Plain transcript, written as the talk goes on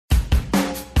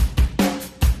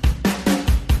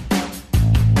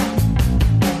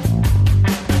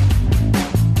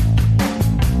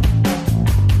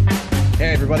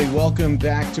everybody. Welcome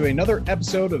back to another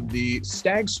episode of the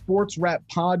Stag Sports Wrap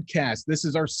podcast. This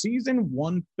is our season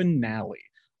 1 finale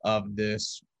of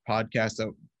this podcast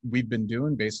that we've been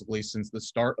doing basically since the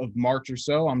start of March or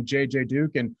so. I'm JJ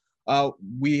Duke, and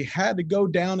we had to go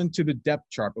down into the depth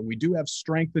chart, but we do have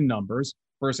strength in numbers.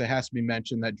 First, it has to be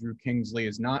mentioned that Drew Kingsley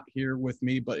is not here with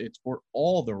me, but it's for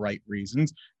all the right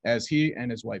reasons, as he and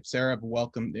his wife Sarah have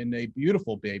welcomed in a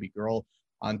beautiful baby girl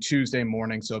on Tuesday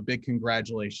morning. So a big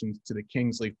congratulations to the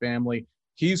Kingsley family.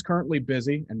 He's currently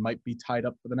busy and might be tied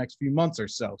up for the next few months or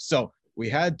so. So we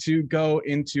had to go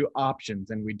into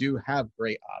options, and we do have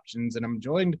great options. And I'm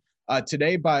joined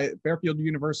today by Fairfield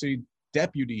University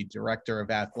Deputy Director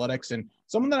of Athletics and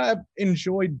someone that I've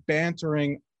enjoyed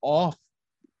bantering off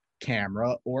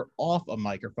camera or off a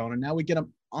microphone. And now we get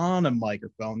him on a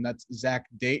microphone. That's Zach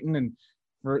Dayton. And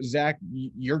for Zach,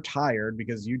 you're tired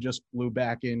because you just flew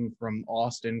back in from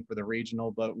Austin for the regional,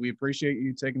 but we appreciate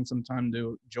you taking some time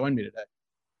to join me today.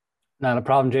 Not a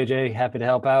problem, JJ. Happy to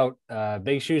help out.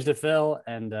 Big shoes to fill,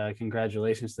 and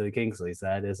congratulations to the Kingsleys.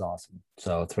 That is awesome.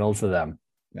 So thrilled for them.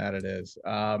 That it is.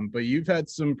 But you've had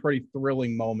some pretty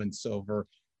thrilling moments over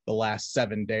the last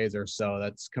 7 days or so.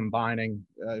 That's combining,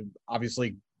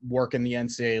 obviously, working the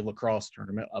NCAA lacrosse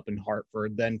tournament up in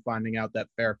Hartford, then finding out that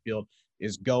Fairfield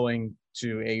is going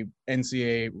to a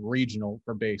NCAA regional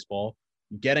for baseball,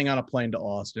 getting on a plane to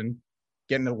Austin,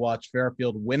 getting to watch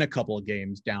Fairfield win a couple of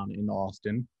games down in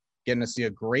Austin, getting to see a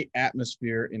great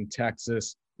atmosphere in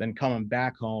Texas, then coming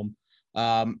back home.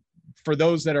 For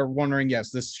those that are wondering, yes,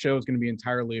 this show is going to be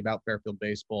entirely about Fairfield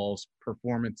baseball's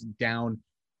performance down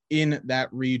in that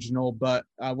regional, but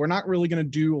we're not really going to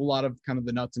do a lot of kind of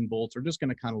the nuts and bolts. We're just going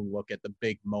to kind of look at the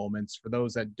big moments. For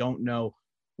those that don't know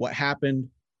what happened,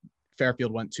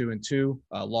 Fairfield went 2-2,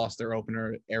 lost their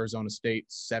opener, Arizona State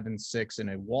 7-6 in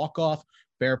a walk-off.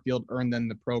 Fairfield earned then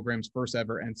the program's first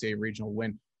ever NCAA regional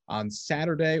win on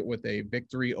Saturday with a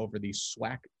victory over the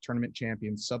SWAC tournament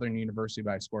champion Southern University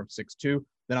by a score of 6-2.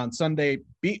 Then on Sunday,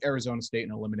 beat Arizona State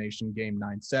in elimination game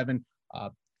 9-7.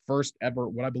 First ever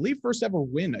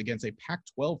win against a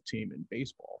Pac-12 team in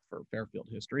baseball for Fairfield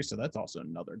history. So that's also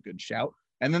another good shout.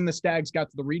 And then the Stags got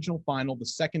to the regional final, the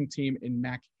second team in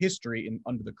MAC history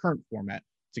under the current format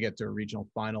to get to a regional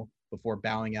final before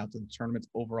bowing out to the tournament's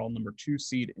overall number 2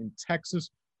 seed in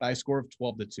Texas by a score of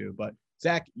 12-2. But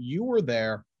Zach, you were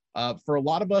there. For a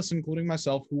lot of us, including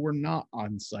myself, who were not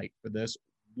on site for this,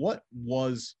 what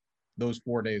was those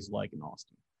 4 days like in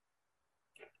Austin?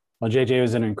 Well, JJ, it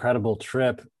was an incredible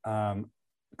trip.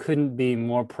 Couldn't be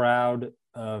more proud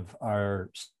of our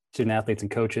student athletes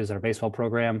and coaches at our baseball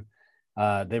program.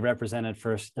 They represented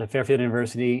Fairfield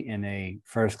University in a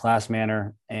first-class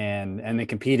manner, and they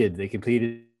competed. They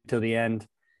competed till the end.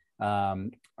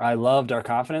 I loved our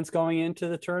confidence going into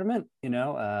the tournament.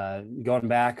 Going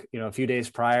back, a few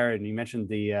days prior, and you mentioned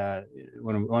the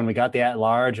when we got the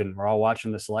at-large, and we're all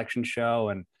watching the selection show,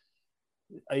 and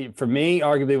for me,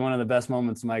 arguably one of the best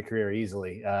moments of my career,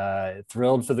 easily.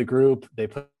 Thrilled for the group. They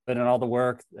put in all the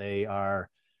work. They're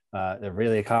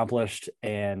really accomplished,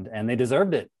 and they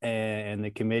deserved it. And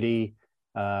the committee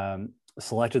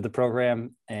selected the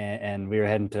program, and we were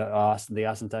heading to the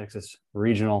Austin, Texas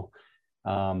regional.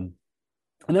 And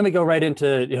then we go right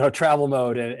into travel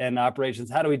mode and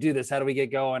operations. How do we do this? How do we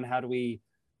get going? How do we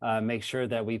make sure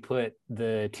that we put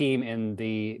the team in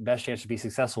the best chance to be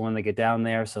successful when they get down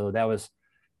there? So that was,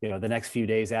 the next few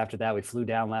days after that. We flew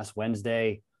down last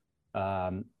Wednesday,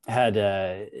 had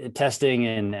testing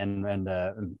and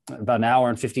about an hour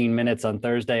and 15 minutes on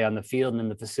Thursday on the field and in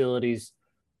the facilities.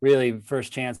 Really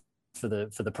first chance for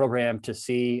the program to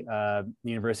see the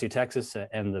University of Texas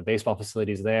and the baseball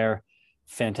facilities there.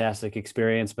 Fantastic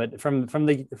experience. But from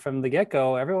the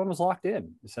get-go, everyone was locked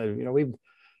in. So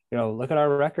look at our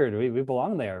record. We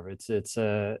belong there. It's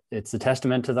a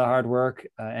testament to the hard work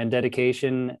and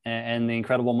dedication and the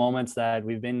incredible moments that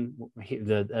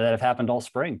that have happened all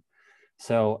spring.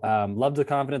 So loved the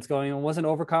confidence going. It wasn't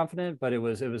overconfident, but it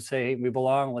was say, we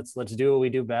belong. Let's do what we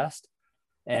do best.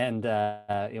 And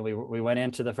we went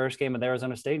into the first game of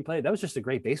Arizona State and played. That was just a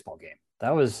great baseball game.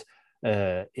 That was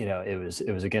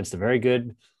it was against a very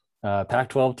good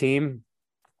Pac-12 team.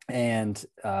 And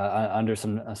under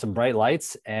some bright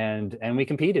lights, and we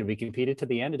competed to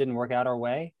the end. It didn't work out our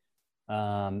way,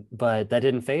 but that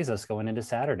didn't faze us going into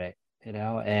Saturday,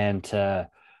 and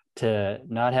to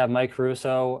not have Mike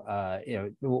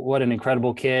Caruso, what an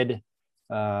incredible kid.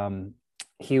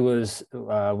 He was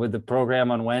with the program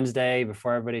on Wednesday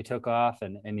before everybody took off,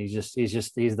 and he's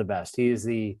the best. He is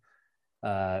a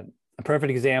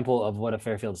perfect example of what a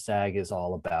Fairfield Stag is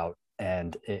all about.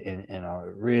 And in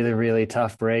a really, really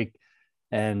tough break,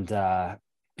 and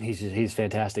he's a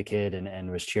fantastic kid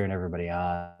and was cheering everybody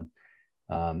on.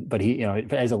 But he,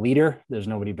 as a leader, there's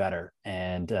nobody better.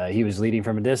 And he was leading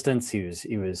from a distance. He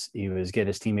was getting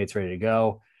his teammates ready to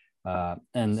go.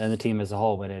 And the team as a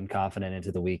whole went in confident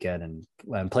into the weekend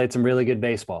and played some really good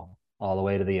baseball all the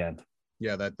way to the end.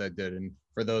 Yeah, that did. And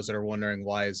for those that are wondering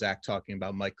why is Zach talking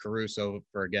about Mike Caruso,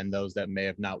 for again those that may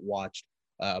have not watched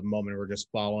a moment, we're just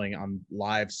following on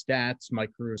live stats.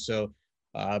 Mike Caruso,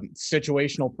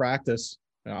 situational practice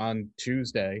on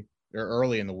Tuesday or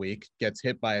early in the week, gets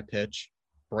hit by a pitch,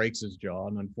 breaks his jaw,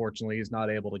 and unfortunately he's not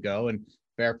able to go. And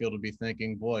Fairfield would be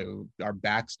thinking, boy, our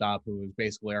backstop, who is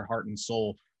basically our heart and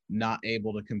soul, not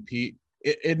able to compete.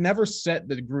 It never set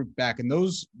the group back. And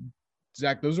those,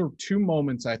 Zach, those are two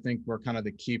moments I think were kind of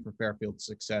the key for Fairfield's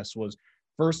success. Was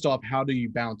first off, how do you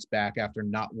bounce back after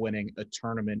not winning a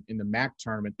tournament in the MAC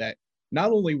tournament that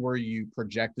not only were you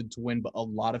projected to win, but a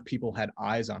lot of people had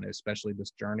eyes on it, especially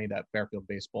this journey that Fairfield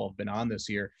baseball have been on this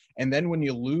year. And then when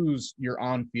you lose your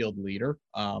on-field leader,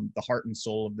 the heart and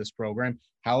soul of this program,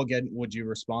 how again would you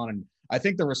respond? And I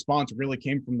think the response really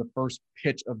came from the first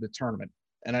pitch of the tournament.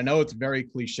 And I know it's very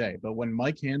cliche, but when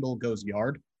Mike Handel goes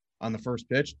yard on the first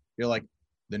pitch, you're like,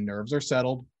 the nerves are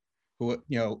settled. Who,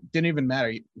 didn't even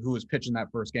matter who was pitching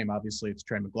that first game. Obviously, it's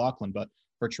Trey McLaughlin, but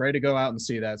for Trey to go out and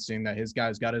see that, seeing that his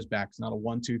guy's got his back, it's not a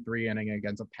 1-2-3 inning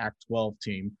against a Pac-12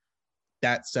 team,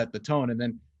 that set the tone. And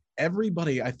then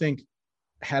everybody, I think,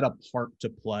 had a part to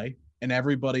play, and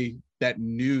everybody that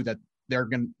knew that their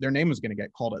name was going to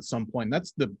get called at some point. And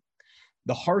that's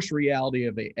the harsh reality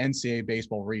of a NCAA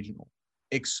baseball regional.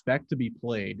 Expect to be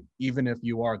played, even if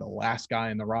you are the last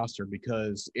guy in the roster,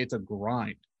 because it's a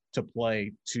grind to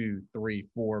play 2, 3,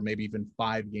 4, maybe even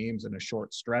 5 games in a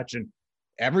short stretch. And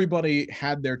everybody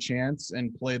had their chance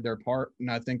and played their part. And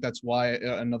I think that's why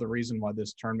another reason why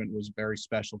this tournament was very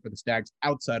special for the Stags,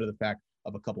 outside of the fact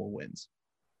of a couple of wins.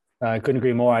 I couldn't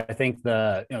agree more. I think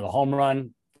the home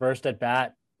run first at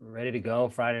bat, ready to go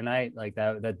Friday night, like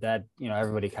that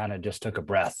everybody kind of just took a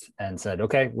breath and said,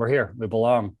 okay, we're here, we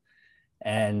belong.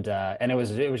 And it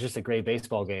was just a great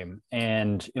baseball game.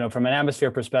 And, from an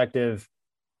atmosphere perspective,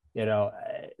 there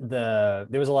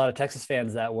was a lot of Texas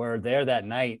fans that were there that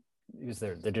night because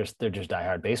they're just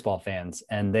diehard baseball fans,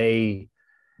 and they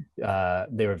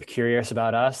were curious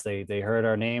about us. They heard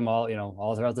our name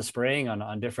all throughout the spring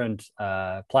on different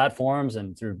platforms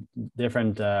and through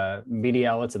different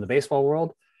media outlets in the baseball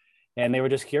world, and they were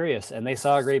just curious, and they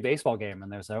saw a great baseball game,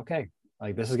 and they said, okay,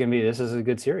 like this is a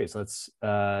good series. Let's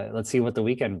see what the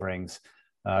weekend brings.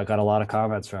 Got a lot of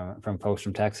comments from folks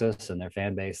from Texas and their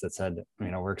fan base that said,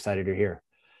 we're excited you're here.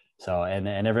 So, and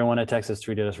everyone at Texas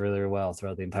treated us really, really well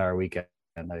throughout the entire weekend.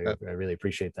 And I really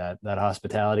appreciate that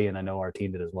hospitality. And I know our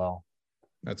team did as well.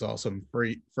 That's awesome.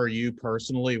 For you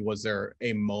personally, was there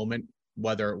a moment,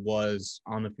 whether it was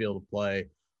on the field of play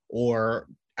or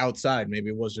outside, maybe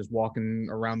it was just walking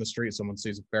around the street, someone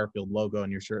sees a Fairfield logo on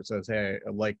your shirt, says, hey,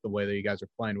 I like the way that you guys are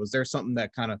playing. Was there something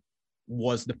that kind of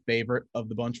was the favorite of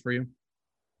the bunch for you?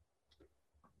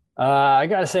 I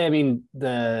gotta say,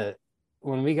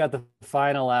 when we got the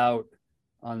final out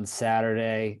on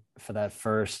Saturday for that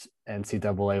first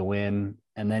NCAA win,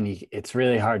 and then it's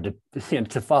really hard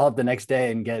to follow up the next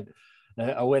day and get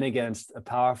a win against a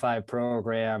Power 5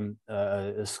 program,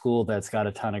 a school that's got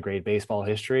a ton of great baseball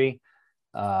history.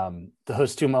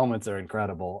 Those two moments are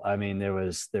incredible. There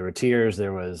were tears,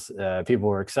 there was people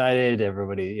were excited,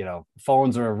 everybody,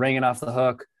 phones were ringing off the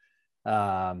hook.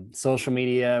 Social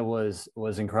media was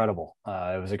incredible.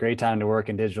 It was a great time to work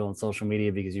in digital and social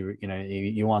media because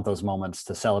you want those moments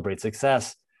to celebrate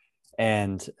success,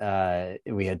 and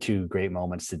we had two great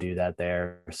moments to do that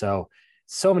there. So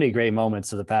many great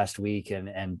moments of the past week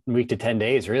and week to 10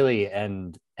 days really,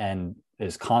 and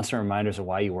there's constant reminders of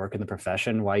why you work in the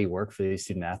profession, why you work for these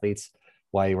student athletes,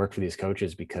 why you work for these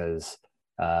coaches, because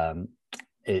they're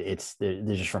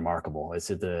just remarkable. It's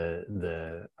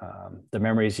the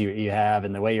memories you have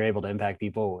and the way you're able to impact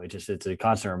people. It's a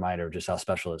constant reminder of just how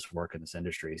special it is to work in this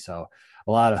industry. So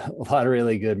a lot of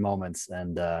really good moments,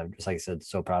 and just like I said,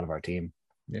 so proud of our team.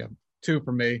 Yeah, two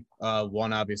for me.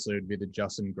 One obviously would be the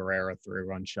Justin Guerrera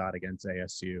 3-run shot against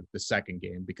ASU, the second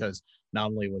game, because not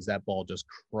only was that ball just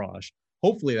crushed.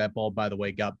 Hopefully that ball, by the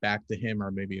way, got back to him or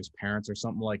maybe his parents or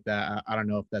something like that. I don't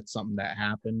know if that's something that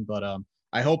happened, but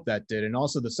I hope that did. And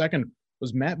also the second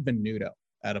was Matt Venuto,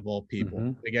 out of all people.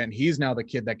 Mm-hmm. Again, he's now the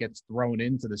kid that gets thrown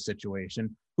into the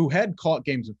situation, who had caught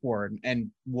games before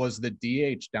and was the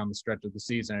DH down the stretch of the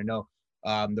season. I know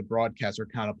the broadcasts are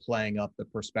kind of playing up the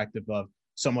perspective of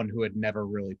someone who had never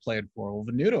really played for. Well,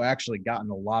 Venuto actually got in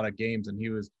a lot of games, and he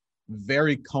was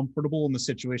very comfortable in the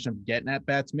situation of getting at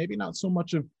bats, maybe not so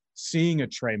much of seeing a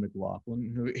Trey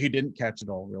McLaughlin, who he didn't catch it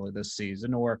all really this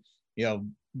season, or,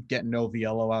 getting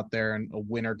Noviello out there in a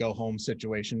win or go home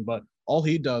situation. But all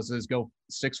he does is go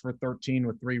 6 for 13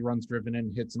 with 3 runs driven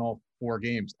in, hits in all 4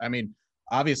 games. I mean,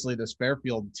 obviously this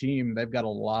Fairfield team, they've got a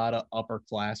lot of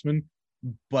upperclassmen,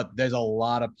 but there's a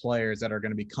lot of players that are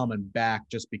going to be coming back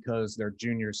just because they're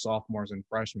juniors, sophomores, and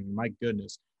freshmen. My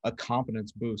goodness, a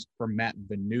confidence boost for Matt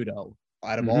Venuto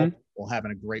out of all people,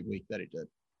 having a great week that he did.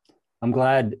 I'm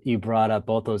glad you brought up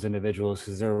both those individuals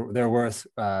because they're worth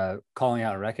calling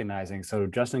out and recognizing. So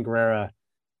Justin Guerrera,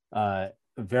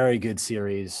 very good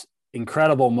series,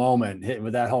 incredible moment hit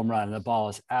with that home run, and the ball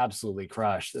is absolutely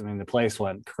crushed. I mean, the place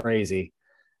went crazy,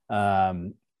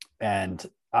 and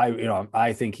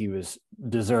I think he was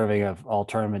deserving of all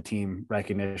tournament team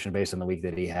recognition based on the week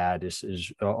that he had.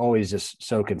 Is always just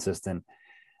so consistent.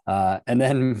 And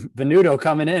then Venuto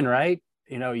coming in, right?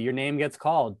 Your name gets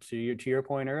called to your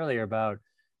point earlier about,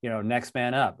 next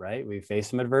man up, right? We face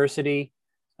some adversity.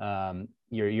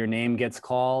 Your name gets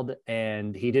called,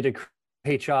 and he did a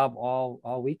great job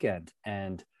all weekend,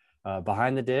 and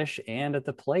behind the dish and at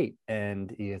the plate.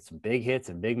 And he had some big hits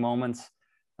and big moments.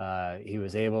 He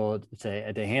was able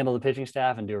to handle the pitching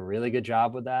staff and do a really good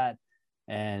job with that.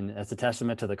 And that's a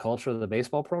testament to the culture of the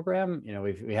baseball program.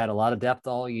 We had a lot of depth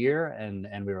all year,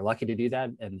 and we were lucky to do that,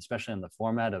 and especially in the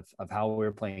format of how we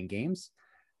were playing games.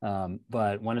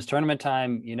 But when it's tournament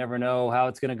time, you never know how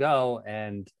it's going to go.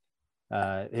 And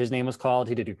his name was called.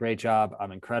 He did a great job.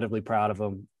 I'm incredibly proud of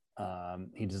him.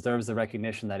 He deserves the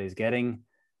recognition that he's getting,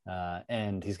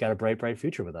 and he's got a bright, bright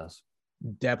future with us.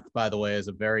 Depth, by the way, is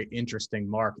a very interesting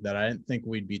mark that I didn't think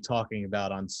we'd be talking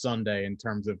about on Sunday in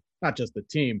terms of not just the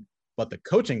team, but the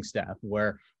coaching staff,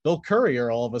 where Bill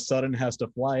Courier all of a sudden has to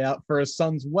fly out for his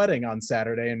son's wedding on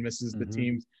Saturday and misses the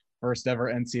team's first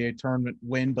ever NCAA tournament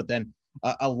win. But then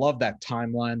I love that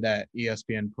timeline that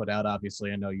ESPN put out.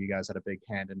 Obviously, I know you guys had a big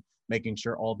hand in making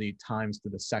sure all the times to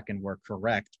the second were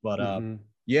correct. But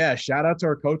yeah, shout out to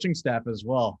our coaching staff as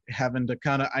well. Having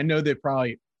to I know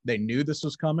they knew this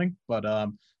was coming, but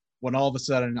when all of a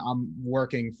sudden I'm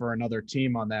working for another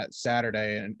team on that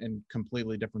Saturday in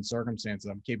completely different circumstances,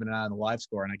 I'm keeping an eye on the live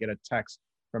score, and I get a text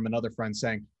from another friend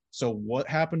saying, "So what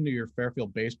happened to your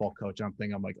Fairfield baseball coach?" I'm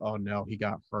like, "Oh no, he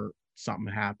got hurt.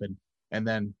 Something happened." And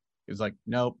then he was like,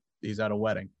 "Nope, he's at a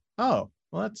wedding." Oh,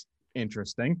 well, that's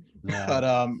interesting. Yeah. But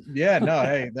yeah, no,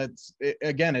 hey, that's it,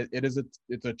 again,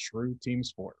 it's a true team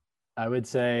sport. I would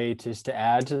say, just to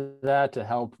add to that, to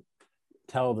help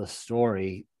tell the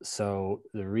story. So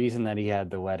the reason that he had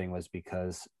the wedding was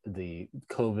because the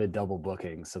COVID double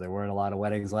booking. So there weren't a lot of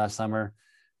weddings last summer.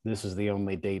 This was the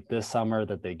only date this summer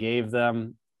that they gave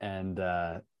them. And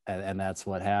that's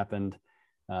what happened.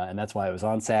 And that's why it was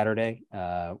on Saturday.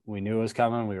 We knew it was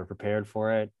coming. We were prepared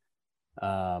for it.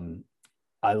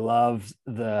 I loved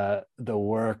the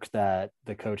work that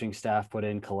the coaching staff put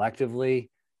in collectively.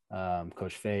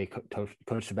 Coach Fay,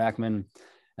 Coach Backman,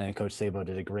 and Coach Sabo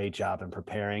did a great job in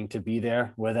preparing to be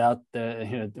there without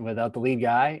the lead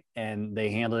guy, and they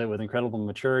handled it with incredible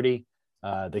maturity.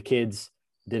 The kids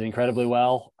did incredibly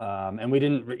well, and we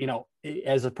didn't,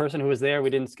 as a person who was there, we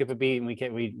didn't skip a beat, and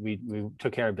we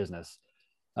took care of business.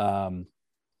 And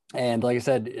like I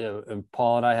said,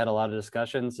 Paul and I had a lot of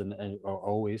discussions, and we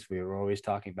were always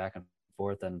talking back and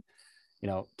forth, and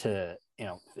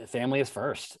family is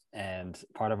first, and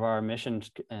part of our mission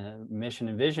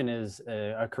and vision is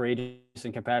a courageous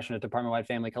and compassionate department-wide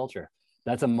family culture.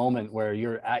 That's a moment where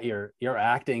you're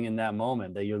acting in that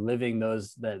moment, that you're living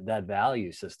that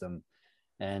value system.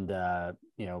 And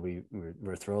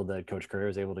we're thrilled that Coach Courier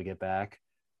was able to get back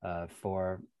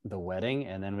for the wedding,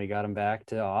 and then we got him back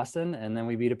to Austin, and then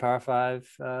we beat a Power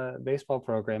 5 baseball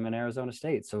program in Arizona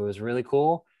State. So it was really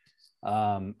cool.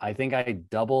 I think I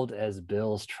doubled as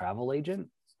Bill's travel agent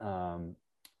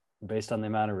based on the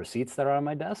amount of receipts that are on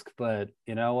my desk, but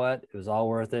you know what? It was all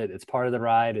worth it. It's part of the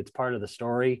ride. It's part of the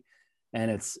story. And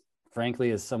it's,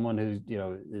 frankly, as someone who,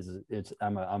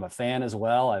 I'm a fan as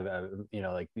well.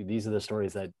 Like, these are the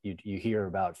stories that you hear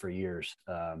about for years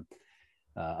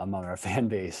among our fan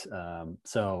base.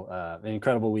 So an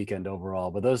incredible weekend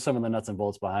overall, but those are some of the nuts and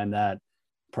bolts behind that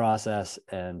process,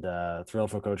 and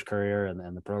thrilled for Coach Courier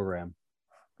and the program.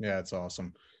 Yeah, it's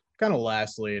awesome. Kind of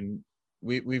lastly, and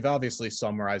we've obviously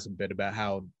summarized a bit about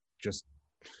how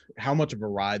much of a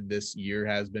ride this year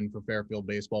has been for Fairfield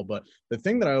baseball, but the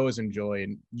thing that I always enjoy,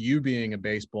 and you being a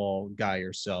baseball guy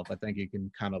yourself, I think you can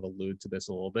kind of allude to this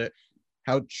a little bit,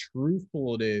 how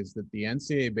truthful it is that the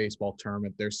NCAA baseball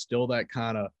tournament, there's still that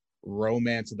kind of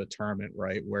romance of the tournament,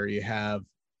 right? Where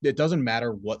it doesn't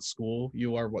matter what school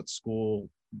you are,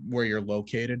 where you're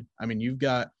located. I mean, you've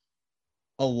got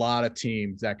a lot of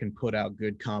teams that can put out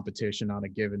good competition on a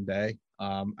given day.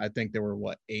 I think there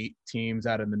were 8 teams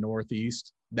out in the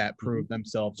Northeast that proved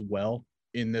themselves well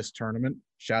in this tournament.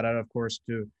 Shout out, of course,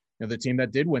 to the team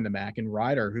that did win the MAC and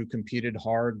Ryder, who competed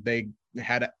hard. They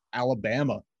had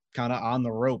Alabama kind of on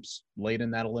the ropes late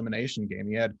in that elimination game.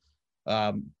 You had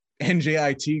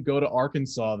NJIT go to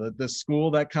Arkansas, the school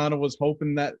that kind of was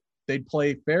hoping that they'd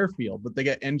play Fairfield, but they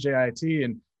get NJIT,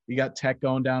 and you got Tech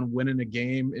going down, winning a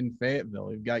game in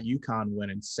Fayetteville. You've got UConn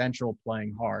winning, Central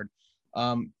playing hard.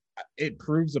 It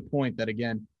proves a point that,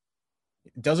 again,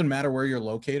 it doesn't matter where you're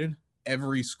located.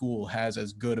 Every school has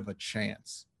as good of a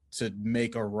chance to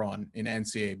make a run in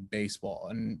NCAA baseball.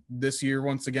 And this year,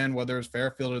 once again, whether it's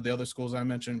Fairfield or the other schools I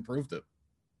mentioned, proved it.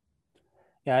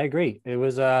 Yeah, I agree. It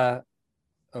was a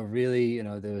really,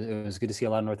 it was good to see a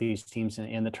lot of Northeast teams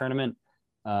in the tournament.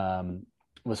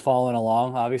 Was following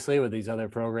along, obviously, with these other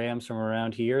programs from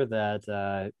around here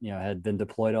that, had been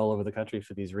deployed all over the country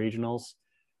for these regionals.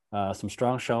 Some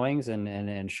strong showings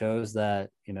and shows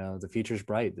that, the future's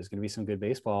bright. There's going to be some good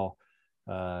baseball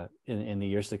in the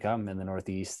years to come in the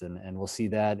Northeast. And we'll see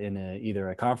that in either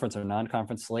a conference or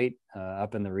non-conference slate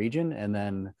up in the region, and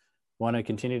then want to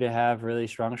continue to have really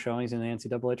strong showings in the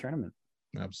NCAA tournament.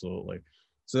 Absolutely.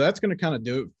 So that's going to kind of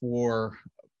do it for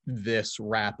this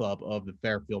wrap up of the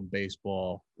Fairfield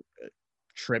baseball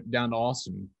trip down to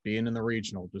Austin, being in the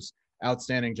regional. Just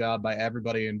outstanding job by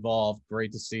everybody involved.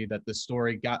 Great to see that the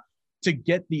story got to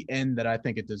get the end that I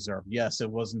think it deserved. Yes, it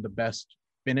wasn't the best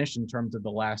finish in terms of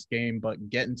the last game, but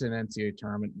getting to an NCAA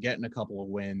tournament, getting a couple of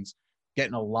wins,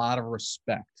 getting a lot of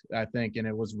respect, I think, and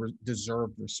it was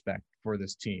deserved respect for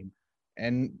this team.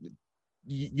 And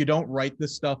you don't write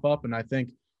this stuff up, and I think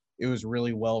it was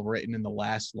really well written in the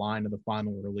last line of the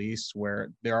final release,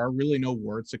 where there are really no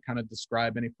words to kind of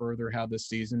describe any further how this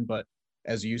season, but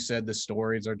as you said, the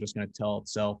stories are just going to tell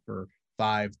itself for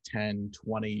 5, 10,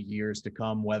 20 years to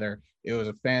come, whether it was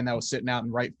a fan that was sitting out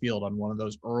in right field on one of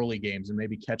those early games and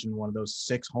maybe catching one of those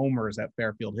 6 homers that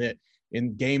Fairfield hit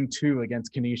in game 2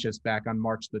 against Canisius back on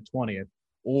March the 20th,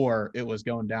 or it was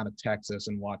going down to Texas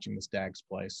and watching the Stags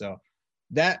play. So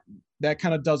that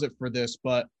kind of does it for this,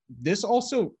 but this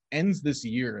also ends this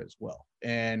year as well.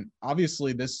 And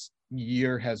obviously this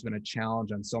year has been a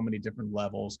challenge on so many different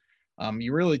levels.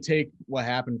 You really take what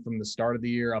happened from the start of the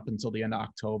year up until the end of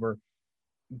October,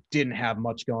 didn't have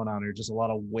much going on here, just a lot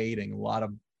of waiting, a lot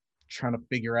of trying to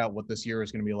figure out what this year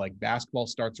is going to be like. Basketball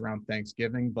starts around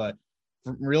Thanksgiving, but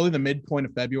from really the midpoint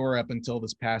of February up until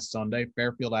this past Sunday,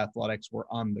 Fairfield Athletics were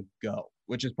on the go,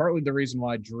 which is partly the reason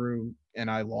why Drew and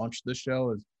I launched this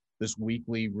show, is this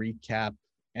weekly recap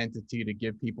entity to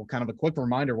give people kind of a quick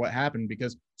reminder what happened,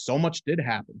 because so much did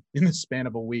happen in the span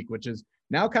of a week, which is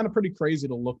now kind of pretty crazy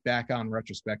to look back on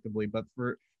retrospectively. But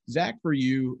for Zach, for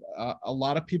you, a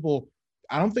lot of people,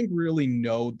 I don't think really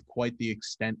know quite the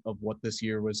extent of what this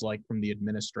year was like from the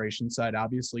administration side.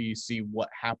 Obviously, you see what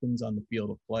happens on the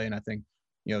field of play, and I think,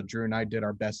 Drew and I did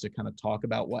our best to kind of talk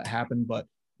about what happened. But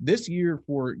this year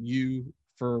for you,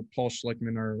 for Paul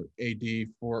Schlickman, or AD,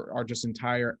 for our just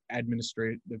entire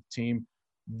administrative team,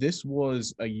 this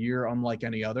was a year unlike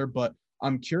any other. But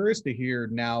I'm curious to hear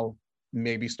now,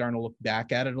 maybe starting to look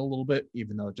back at it a little bit,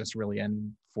 even though it just really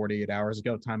ended 48 hours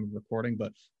ago, time of recording.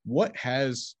 But what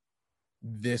has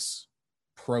this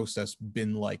process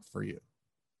been like for you?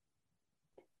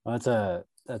 Well,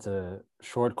 that's a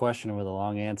short question with a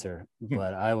long answer,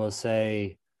 but I will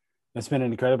say it's been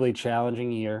an incredibly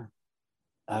challenging year.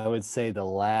 I would say the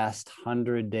last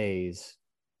 100 days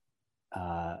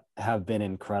have been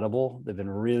incredible. They've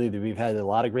been we've had a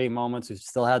lot of great moments. We've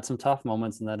still had some tough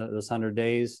moments in those 100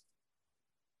 days.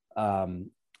 I'm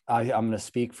going to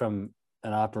speak from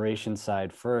an operations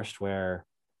side first, where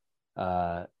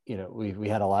we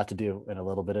had a lot to do in a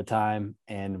little bit of time,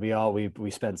 and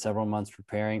we spent several months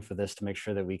preparing for this to make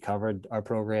sure that we covered our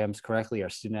programs correctly. Our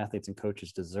student athletes and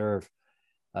coaches deserve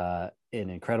an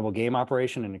incredible game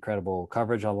operation, an incredible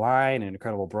coverage online, an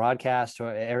incredible broadcast.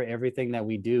 Everything that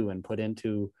we do and put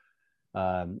into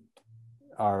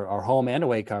our home and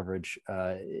away coverage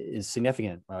is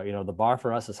significant. The bar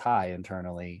for us is high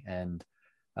internally, and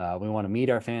we want to meet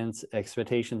our fans'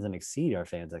 expectations and exceed our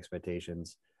fans'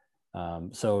 expectations.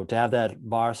 So to have that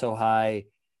bar so high,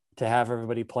 to have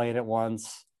everybody playing at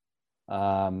once,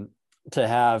 to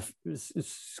have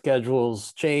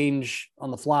schedules change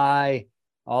on the fly,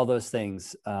 all those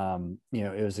things,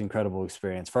 it was an incredible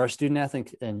experience for our student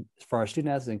athletes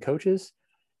and coaches.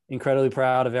 Incredibly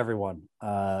proud of everyone.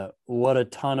 What a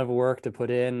ton of work to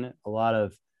put in, a lot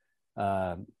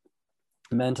of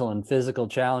mental and physical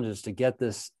challenges to get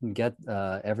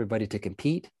everybody to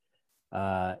compete.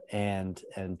 and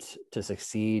to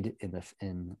succeed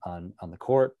on the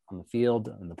court, on the field,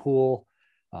 in the pool,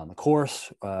 on the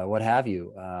course, what have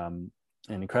you.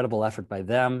 An incredible effort by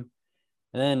them.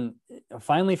 And then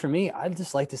finally, for me, I'd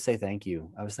just like to say thank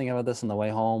you. I was thinking about this on the way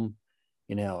home.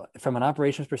 From an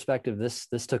operations perspective,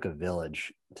 this took a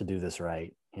village to do this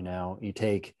right. You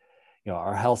take,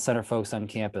 our health center folks on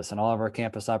campus and all of our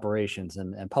campus operations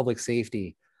and public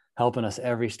safety helping us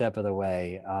every step of the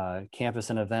way, campus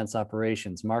and events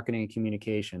operations, marketing and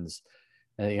communications,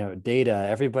 data,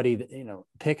 everybody,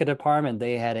 pick a department,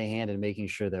 they had a hand in making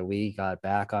sure that we got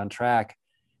back on track.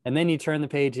 And then you turn the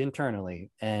page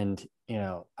internally and,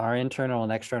 our internal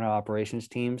and external operations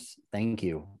teams, thank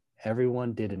you.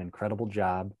 Everyone did an incredible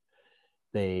job.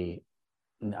 I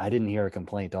didn't hear a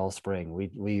complaint all spring.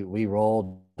 We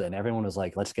rolled and everyone was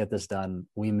like, let's get this done.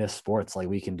 We miss sports. Like,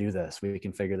 we can do this. We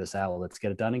can figure this out. Let's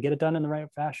get it done and get it done in the right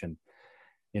fashion.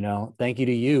 Thank you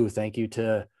to you. Thank you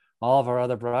to all of our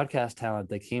other broadcast talent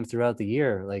that came throughout the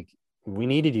year. Like, we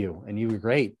needed you and you were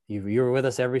great. You were with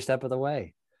us every step of the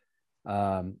way.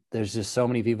 There's just so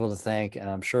many people to thank, and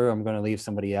I'm sure I'm going to leave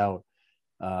somebody out.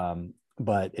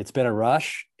 But it's been a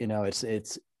rush.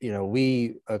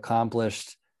 We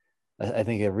accomplished, I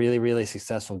think, a really, really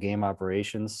successful game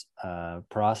operations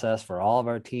process for all of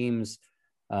our teams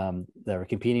that were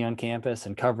competing on campus,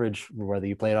 and coverage, whether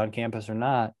you played on campus or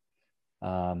not.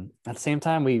 At the same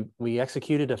time, we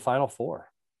executed a Final Four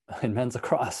in men's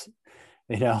lacrosse.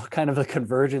 Kind of the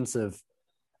convergence of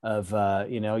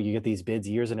you get these bids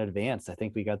years in advance. I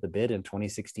think we got the bid in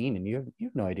 2016, and you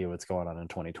have no idea what's going on in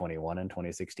 2021 and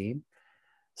 2016.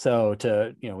 So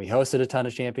we hosted a ton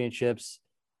of championships.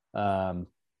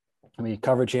 We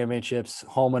covered championships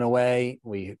home and away.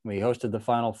 We hosted the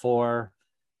Final Four,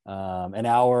 an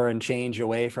hour and change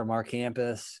away from our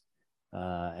campus.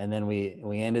 And then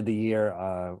we ended the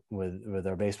year with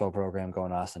our baseball program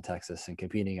going to Austin, Texas, and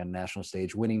competing on the national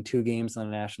stage, winning 2 games on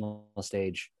the national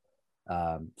stage.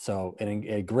 So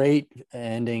a great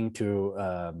ending to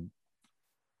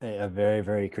a very,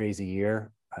 very crazy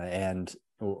year. And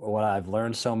what I've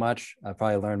learned so much, I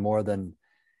probably learned more than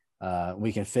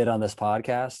we can fit on this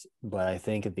podcast. But I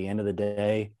think at the end of the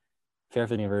day,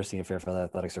 Fairfield University and Fairfield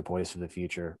Athletics are poised for the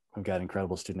future. We've got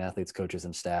incredible student athletes, coaches,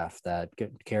 and staff that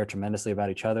care tremendously about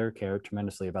each other, care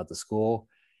tremendously about the school,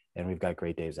 and we've got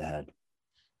great days ahead.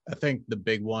 I think the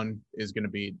big one is going to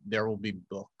be, there will be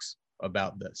books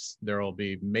about this. There will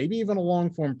be maybe even a long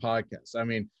form podcast. I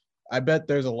mean, I bet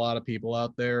there's a lot of people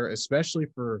out there, especially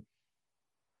for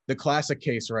the classic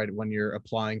case, right? When you're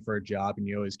applying for a job and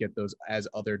you always get those as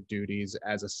other duties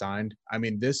as assigned. I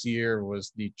mean, this year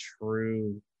was the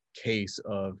true case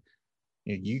of,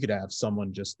 you could have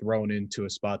someone just thrown into a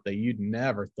spot that you'd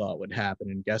never thought would happen.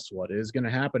 And guess what is going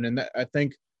to happen? And I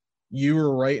think you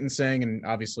were right in saying, and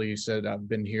obviously you said, I've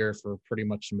been here for pretty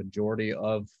much the majority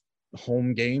of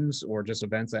home games or just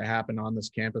events that happen on this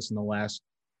campus in the last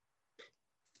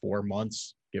 4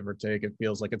 months, give or take. It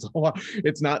feels like it's a lot.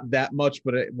 It's not that much,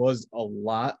 but it was a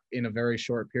lot in a very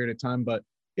short period of time. But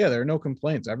yeah, there are no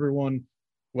complaints. Everyone,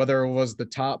 whether it was the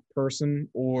top person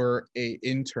or a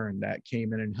intern that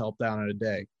came in and helped out on a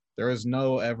day, there was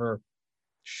no ever,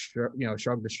 shrug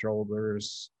the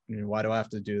shoulders. Why do I have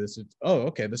to do this? It's, oh,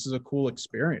 okay, this is a cool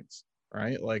experience,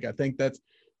 right? Like, I think that's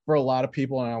for a lot of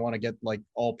people, and I want to get like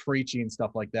all preachy and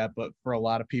stuff like that, but for a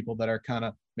lot of people that are kind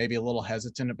of maybe a little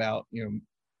hesitant about,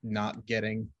 not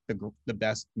getting the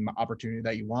best opportunity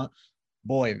that you want,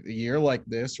 boy, a year like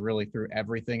this really threw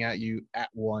everything at you at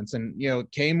once. And,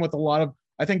 came with a lot of,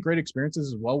 I think, great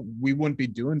experiences as well. We wouldn't be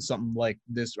doing something like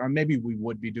this, or maybe we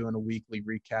would be doing a weekly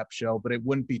recap show, but it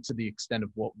wouldn't be to the extent of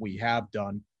what we have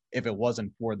done if it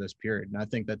wasn't for this period. And I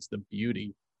think that's the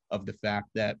beauty of the fact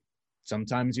that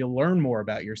sometimes you'll learn more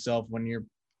about yourself when your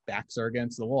backs are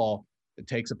against the wall. It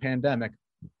takes a pandemic,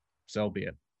 so be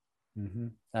it. Mm-hmm.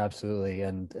 Absolutely.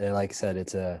 And like I said,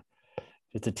 it's a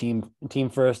team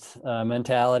first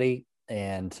mentality,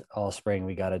 and all spring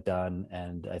we got it done.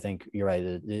 And I think you're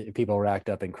right. People racked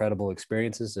up incredible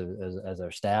experiences as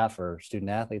our staff or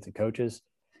student athletes and coaches,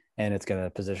 and it's going to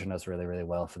position us really, really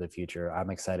well for the future.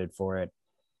 I'm excited for it.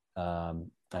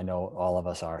 I know all of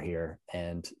us are here,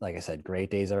 and like I said,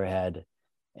 great days are ahead,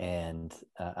 and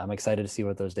I'm excited to see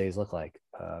what those days look like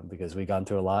because we've gone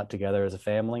through a lot together as a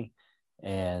family,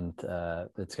 and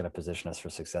it's going to position us for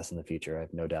success in the future. I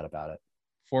have no doubt about it.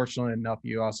 Fortunately enough,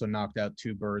 you also knocked out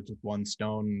 2 birds with 1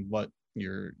 stone. What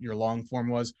your long form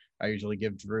was, I usually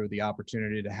give Drew the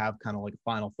opportunity to have kind of like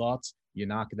final thoughts. You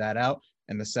knock that out.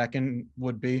 And the second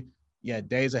would be,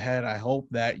 days ahead. I hope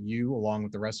that you, along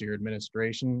with the rest of your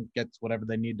administration, gets whatever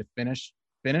they need to finish,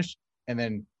 and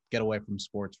then get away from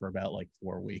sports for about like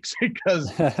 4 weeks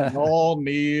because we all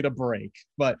need a break.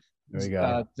 But there we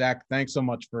go. Zach, thanks so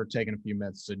much for taking a few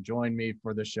minutes to join me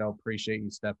for the show. Appreciate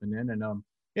you stepping in. And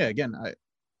yeah, again, I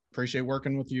appreciate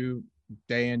working with you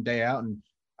day in, day out. And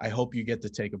I hope you get to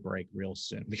take a break real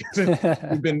soon because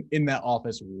we've been in that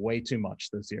office way too much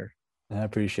this year. I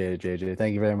appreciate it, JJ.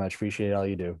 Thank you very much. Appreciate all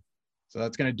you do. So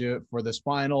that's going to do it for this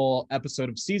final episode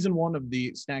of season 1 of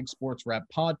the Snag Sports Wrap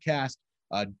podcast.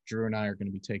 Drew and I are going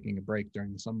to be taking a break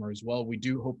during the summer as well. We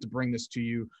do hope to bring this to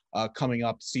you coming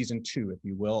up season 2, if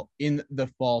you will, in the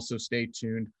fall. So stay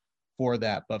tuned for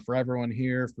that. But for everyone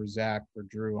here, for Zach, for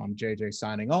Drew, I'm JJ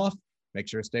signing off. Make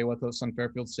sure to stay with us on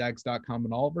FairfieldStags.com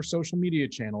and all of our social media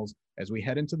channels as we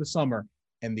head into the summer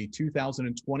and the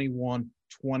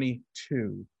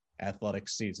 2021-22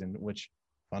 athletics season, which,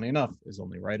 funny enough, is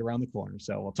only right around the corner.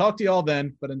 So we'll talk to you all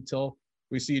then. But until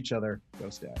we see each other, go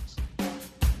Stags.